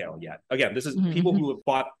YouTube channel yet? Again, this is people Mm-hmm. who have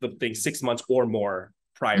bought the thing 6 months or more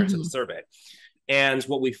prior to the Mm-hmm. survey. And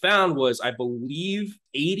what we found was, I believe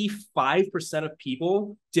 85% of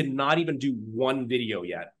people did not even do one video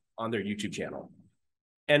yet on their YouTube channel.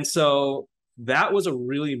 And so that was a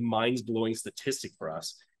really mind-blowing statistic for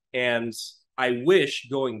us. And I wish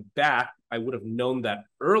going back, I would have known that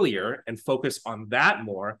earlier and focused on that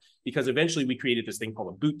more, because eventually we created this thing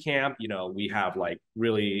called a boot camp. We have like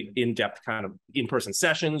really in-depth kind of in-person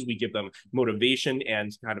sessions. We give them motivation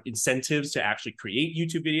and kind of incentives to actually create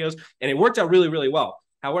YouTube videos. And it worked out really, really well.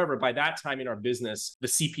 However, by that time in our business, the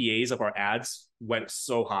CPAs of our ads went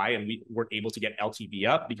so high and we weren't able to get LTV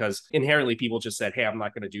up because inherently people just said, hey, I'm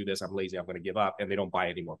not going to do this. I'm lazy. I'm going to give up. And they don't buy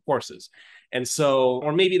any more courses. And so,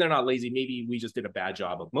 or maybe they're not lazy. Maybe we just did a bad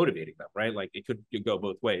job of motivating them, right? Like it could go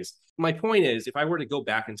both ways. My point is, if I were to go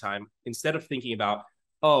back in time, instead of thinking about,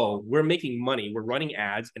 oh, we're making money, we're running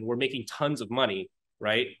ads and we're making tons of money,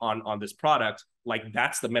 right, on this product, like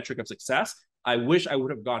that's the metric of success. I wish I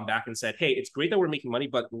would have gone back and said, hey, it's great that we're making money,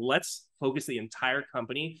 but let's focus the entire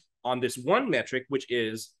company on this one metric, which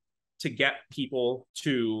is to get people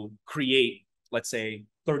to create, let's say,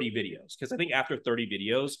 30 videos. Because I think after 30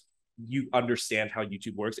 videos, you understand how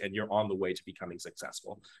YouTube works and you're on the way to becoming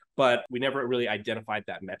successful. But we never really identified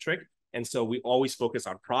that metric. And so we always focus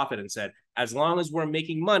on profit and said, as long as we're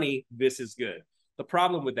making money, this is good. The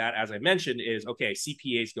problem with that, as I mentioned, is, okay,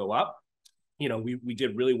 CPAs go up. We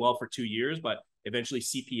did really well for 2 years, but eventually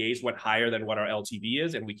CPAs went higher than what our LTV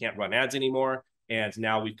is, and we can't run ads anymore. And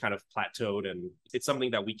now we've kind of plateaued, and it's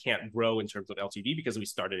something that we can't grow in terms of LTV because we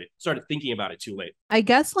started thinking about it too late. I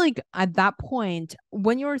guess like at that point,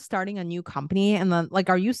 when you're starting a new company and then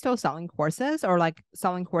like, are you still selling courses or like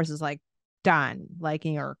selling courses like done, like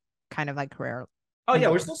in your kind of like career Oh yeah,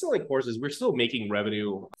 we're ending? still selling courses. We're still making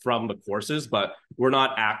revenue from the courses, but we're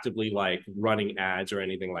not actively like running ads or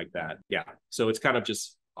anything like that. Yeah. So it's kind of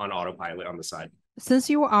just on autopilot on the side. Since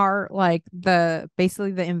you are like the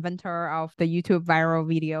basically the inventor of the YouTube viral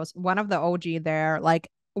videos, one of the OG there, like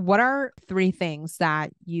what are three things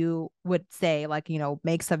that you would say like,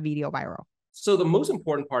 makes a video viral? So the most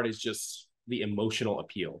important part is just the emotional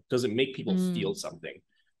appeal. Does it make people feel Mm. something?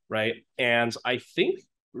 Right. And I think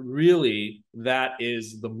really that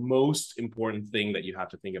is the most important thing that you have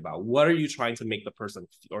to think about. What are you trying to make the person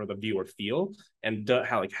or the viewer feel? And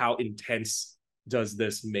how intense does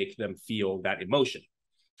this make them feel that emotion?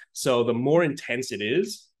 So the more intense it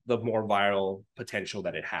is, the more viral potential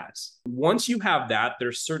that it has. Once you have that,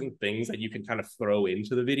 there's certain things that you can kind of throw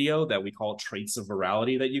into the video that we call traits of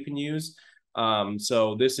virality that you can use.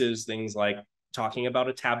 So this is things like talking about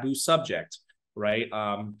a taboo subject, right?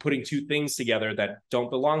 Putting two things together that don't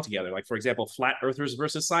belong together. Like, for example, flat earthers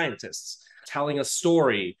versus scientists, telling a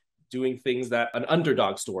story, doing things that an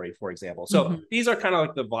underdog story, for example. So Hmm. these are kind of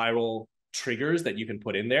like the viral triggers that you can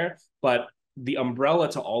put in there. But the umbrella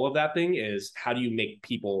to all of that thing is, how do you make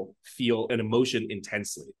people feel an emotion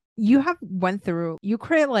intensely? You have went through, you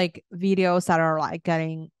create like videos that are like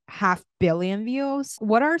getting 500,000,000 views.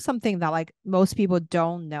 What are something that like most people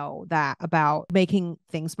don't know that about making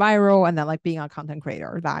things viral and then like being a content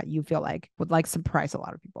creator that you feel like would like surprise a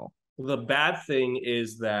lot of people? The bad thing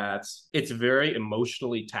is that it's very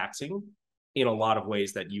emotionally taxing in a lot of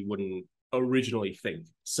ways that you wouldn't originally think.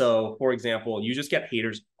 So, for example, you just get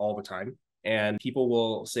haters all the time. And people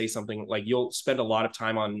will say something like you'll spend a lot of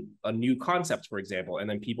time on a new concept, for example, and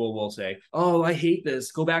then people will say, "Oh, I hate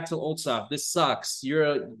this. Go back to the old stuff. This sucks. You're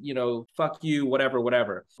a, fuck you, whatever,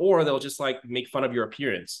 whatever." Or they'll just like make fun of your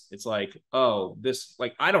appearance. It's like, "Oh, this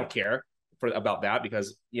like I don't care about that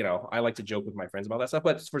because I like to joke with my friends about that stuff."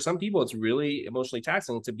 But for some people, it's really emotionally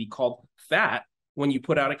taxing to be called fat when you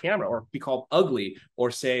put out a camera, or be called ugly, or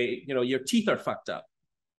say your teeth are fucked up.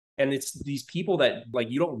 And it's these people that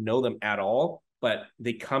like you don't know them at all, but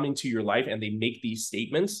they come into your life and they make these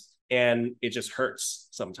statements, and it just hurts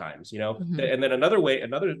sometimes. Mm-hmm. And then another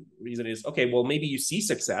reason is, okay, well, maybe you see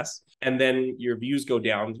success and then your views go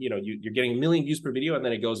down. You're getting 1 million views per video, and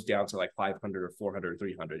then it goes down to like 500 or 400 or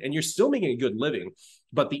 300, and you're still making a good living.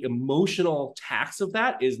 But the emotional tax of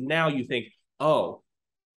that is now you think, oh,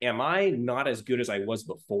 am I not as good as I was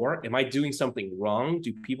before? Am I doing something wrong?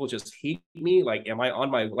 Do people just hate me? Like, am I on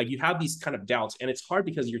my, like, you have these kind of doubts, and it's hard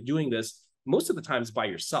because you're doing this most of the times by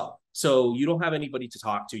yourself. So you don't have anybody to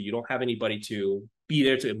talk to. You don't have anybody to be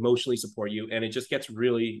there to emotionally support you. And it just gets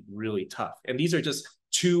really, really tough. And these are just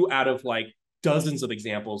two out of like dozens of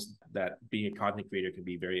examples that being a content creator can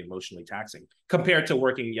be very emotionally taxing compared to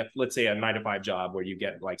working, let's say, a 9 to 5 job where you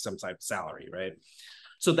get like some type of salary, right?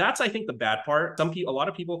 So that's, I think, the bad part. A lot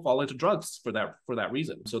of people fall into drugs for that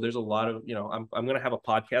reason. So there's a lot of, I'm going to have a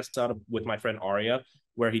podcast on with my friend Arya,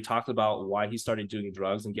 where he talks about why he started doing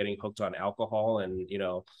drugs and getting hooked on alcohol and,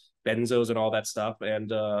 benzos and all that stuff.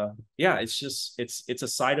 And yeah, it's a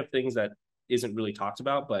side of things that isn't really talked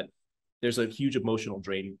about, but there's a huge emotional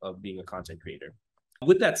drain of being a content creator.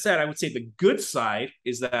 With that said, I would say the good side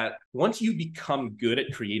is that once you become good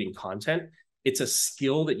at creating content, it's a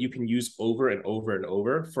skill that you can use over and over and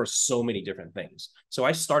over for so many different things. So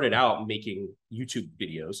I started out making YouTube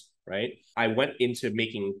videos, right? I went into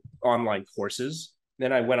making online courses.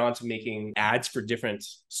 Then I went on to making ads for different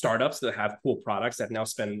startups that have cool products that now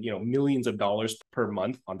spend, millions of dollars per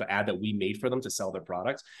month on the ad that we made for them to sell their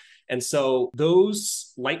products. And so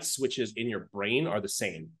those light switches in your brain are the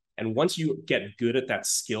same. And once you get good at that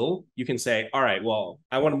skill, you can say, all right, well,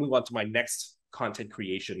 I want to move on to my next content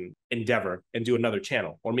creation endeavor and do another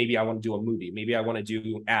channel. Or maybe I want to do a movie. Maybe I want to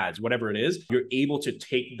do ads, whatever it is. You're able to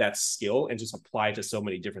take that skill and just apply it to so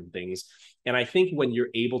many different things. And I think when you're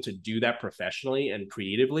able to do that professionally and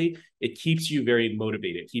creatively, it keeps you very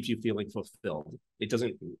motivated. It keeps you feeling fulfilled. It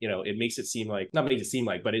doesn't, it makes it seem like, not makes it seem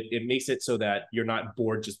like, but it makes it so that you're not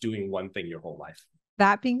bored just doing one thing your whole life.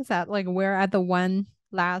 That being said, like we're at the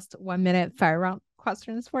last 1 minute fire round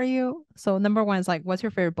questions for you. So number one is like, what's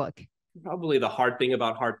your favorite book? Probably The Hard Thing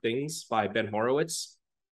About Hard Things by Ben Horowitz.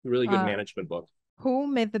 Really good Uh, management book. who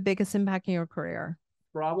made the biggest impact in your career?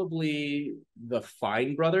 Probably the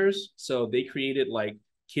Fine brothers. So they created like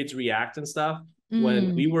Kids React and stuff.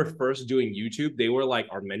 When Mm, we were first doing YouTube, they were like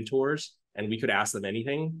our mentors, and we could ask them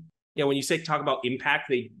anything. When you say talk about impact,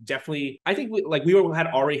 they definitely, I think had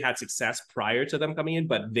already had success prior to them coming in,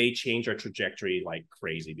 but they changed our trajectory like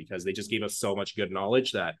crazy because they just gave us so much good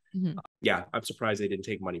knowledge that, mhm. yeah, I'm surprised they didn't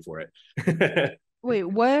take money for it. Wait,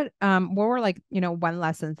 what were like, one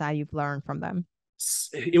lessons that you've learned from them?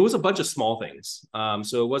 It was a bunch of small things.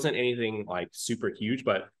 So it wasn't anything like super huge,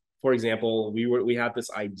 but for example, we had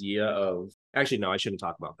this idea of, actually, no, I shouldn't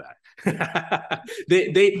talk about that.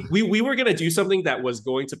 We were gonna do something that was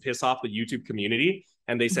going to piss off the YouTube community,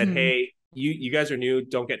 and they said, Mhm. hey, you guys are new,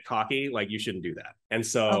 don't get cocky, like you shouldn't do that. And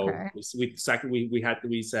so Okay.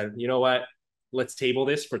 we said, you know what? Let's table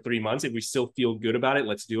this for 3 months. If we still feel good about it,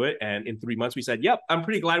 let's do it. And in 3 months, we said, yep, I'm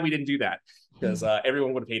pretty glad we didn't do that because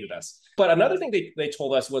everyone would have hated us. But another thing they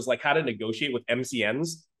told us was like how to negotiate with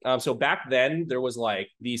MCNs. So back then, there was like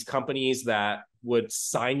these companies that would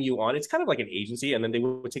sign you on. It's kind of like an agency, and then they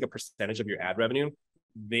would take a percentage of your ad revenue.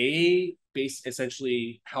 They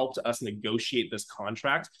essentially helped us negotiate this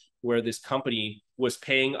contract where this company was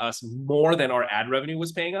paying us more than our ad revenue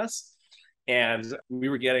was paying us, and we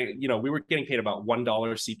were getting paid about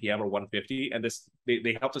 $1 CPM or 150, and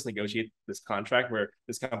they helped us negotiate this contract where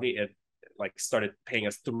this company had like started paying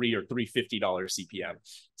us $350 CPM.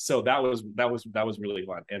 So that was really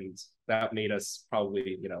fun, and that made us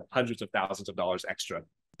probably hundreds of thousands of dollars extra.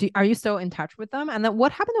 Are you still in touch with them? And then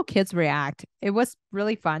what happened to Kids React? It was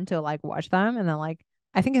really fun to like watch them and then like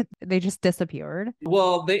I think they just disappeared.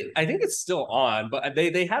 Well, I think it's still on, but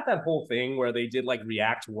they had that whole thing where they did like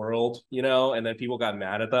React World, and then people got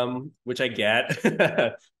mad at them, which I get.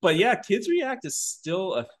 But yeah, Kids React is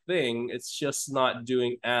still a thing. It's just not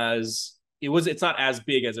doing as it's not as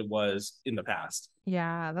big as it was in the past.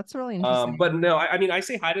 Yeah, that's really interesting. But no, I mean, I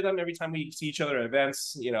say hi to them every time we see each other at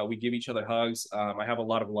events. We give each other hugs. I have a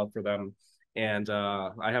lot of love for them, and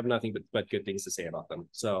I have nothing but good things to say about them.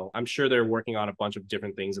 So I'm sure they're working on a bunch of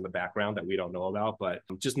different things in the background that we don't know about. But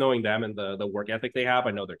just knowing them and the work ethic they have,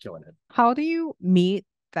 I know they're killing it. How do you meet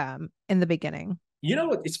them in the beginning?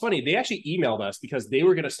 It's funny. They actually emailed us because they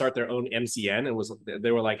were going to start their own MCN, and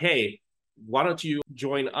they were like, "Hey, why don't you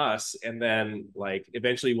join us, and then like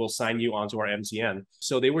eventually we'll sign you onto our MCN."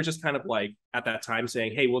 So they were just kind of like at that time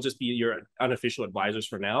saying, "Hey, we'll just be your unofficial advisors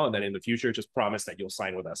for now, and then in the future just promise that you'll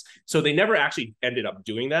sign with us." So they never actually ended up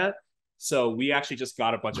doing that. So we actually just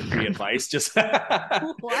got a bunch of free advice just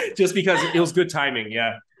just because it was good timing.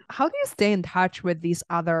 Yeah. How do you stay in touch with these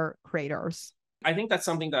other creators? I think that's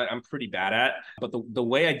something that I'm pretty bad at. But the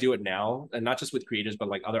way I do it now, and not just with creators, but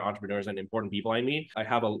like other entrepreneurs and important people I meet, I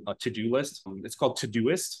have a to-do list. It's called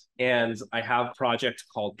Todoist. And I have a project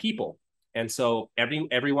called People. And so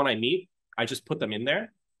everyone I meet, I just put them in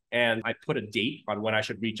there and I put a date on when I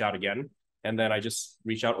should reach out again. And then I just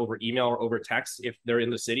reach out over email or over text. If they're in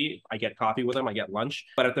the city, I get coffee with them, I get lunch.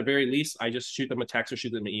 But at the very least, I just shoot them a text or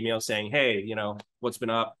shoot them an email saying, "Hey, what's been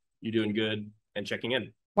up? You doing good?" And checking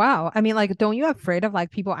in. Wow. I mean, like, don't you afraid of like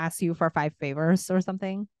people ask you for 5 favors or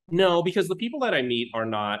something? No, because the people that I meet are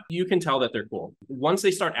not, you can tell that they're cool. Once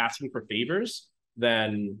they start asking for favors,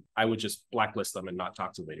 then I would just blacklist them and not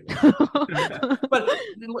talk to them anymore. But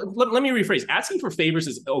let me rephrase. Asking for favors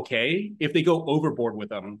is okay. If they go overboard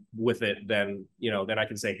with it, then I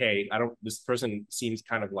can say, "Hey, this person seems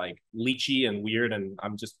kind of like leechy and weird, and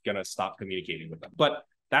I'm just gonna stop communicating with them." But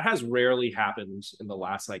that has rarely happened in the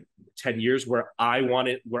last like 10 years where I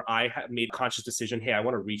made a conscious decision, "Hey, I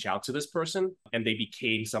want to reach out to this person," and they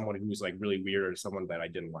became someone who's like really weird or someone that I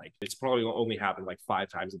didn't like. It's probably only happened like 5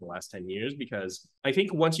 times in the last 10 years because I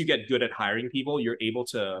think once you get good at hiring people, you're able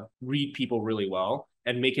to read people really well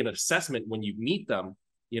and make an assessment when you meet them,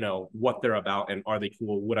 what they're about and are they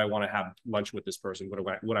cool? Would I want to have lunch with this person?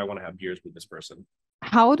 Would I want to have beers with this person?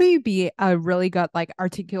 How do you be a really good like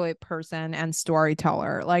articulate person and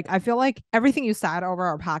storyteller? Like I feel like everything you said over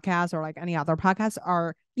our podcast or like any other podcast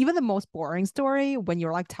are even the most boring story when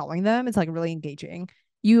you're like telling them, it's like really engaging.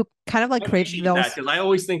 You kind of like create those because I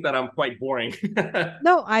always think that I'm quite boring.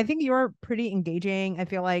 No, I think you're pretty engaging. I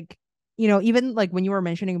feel like, even like when you were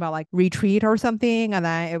mentioning about like retreat or something, and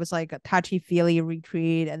then it was like a touchy-feely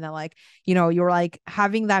retreat, and then like, you're like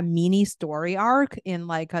having that mini story arc in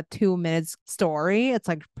like a 2 minutes story. It's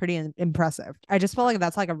like pretty impressive. I just feel like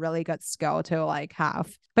that's like a really good skill to like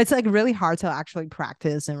have. But it's like really hard to actually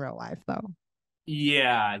practice in real life though.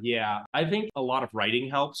 Yeah, yeah. I think a lot of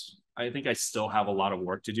writing helps. I think I still have a lot of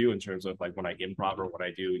work to do in terms of like when I improv or when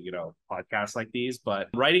I do, podcasts like these, but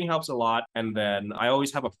writing helps a lot. And then I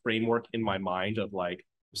always have a framework in my mind of like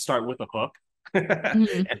start with a hook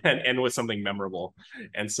Mhm. and then end with something memorable.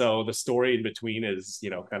 And so the story in between is,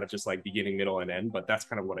 kind of just like beginning, middle, and end. But that's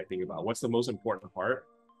kind of what I think about. What's the most important part?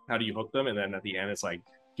 How do you hook them? And then at the end, it's like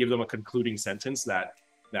give them a concluding sentence that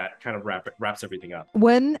kind of wraps everything up.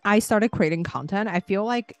 When I started creating content, I feel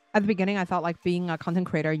like at the beginning, I thought like being a content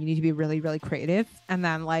creator, you need to be really, really creative. And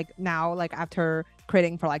then like now, like after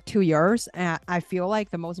creating for like 2 years, I feel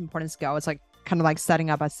like the most important skill is like kind of like setting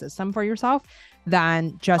up a system for yourself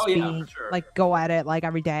than just being sure. like go at it like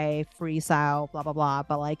every day, freestyle, blah, blah, blah.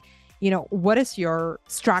 But like, what is your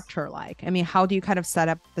structure like? I mean, how do you kind of set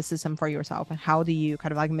up the system for yourself and how do you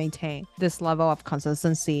kind of like maintain this level of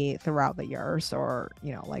consistency throughout the years or,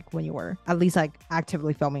 like when you were at least like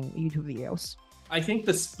actively filming YouTube videos? I think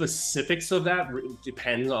the specifics of that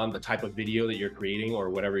depends on the type of video that you're creating or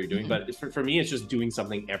whatever you're doing. Mm-hmm. But for me, it's just doing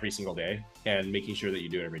something every single day and making sure that you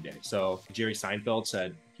do it every day. So Jerry Seinfeld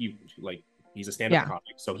said he's a stand-up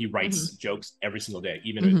comic, so he writes jokes every single day,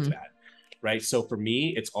 even if it's bad. Right. So for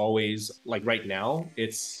me, it's always like right now,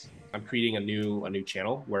 I'm creating a new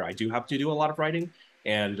channel where I do have to do a lot of writing.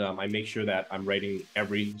 And I make sure that I'm writing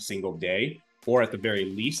every single day, or at the very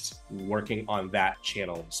least, working on that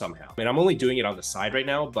channel somehow. And I'm only doing it on the side right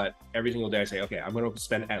now, but every single day I say, okay, I'm going to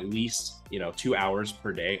spend at least, 2 hours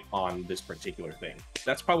per day on this particular thing.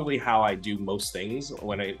 That's probably how I do most things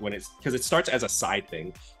when it's because it starts as a side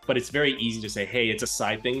thing, but it's very easy to say, hey, it's a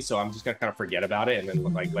side thing. So I'm just gonna kind of forget about it and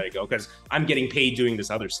then like let it go because I'm getting paid doing this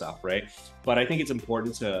other stuff, right? But I think it's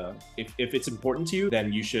important to, if it's important to you,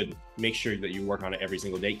 then you should make sure that you work on it every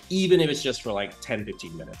single day, even if it's just for like 10,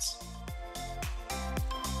 15 minutes.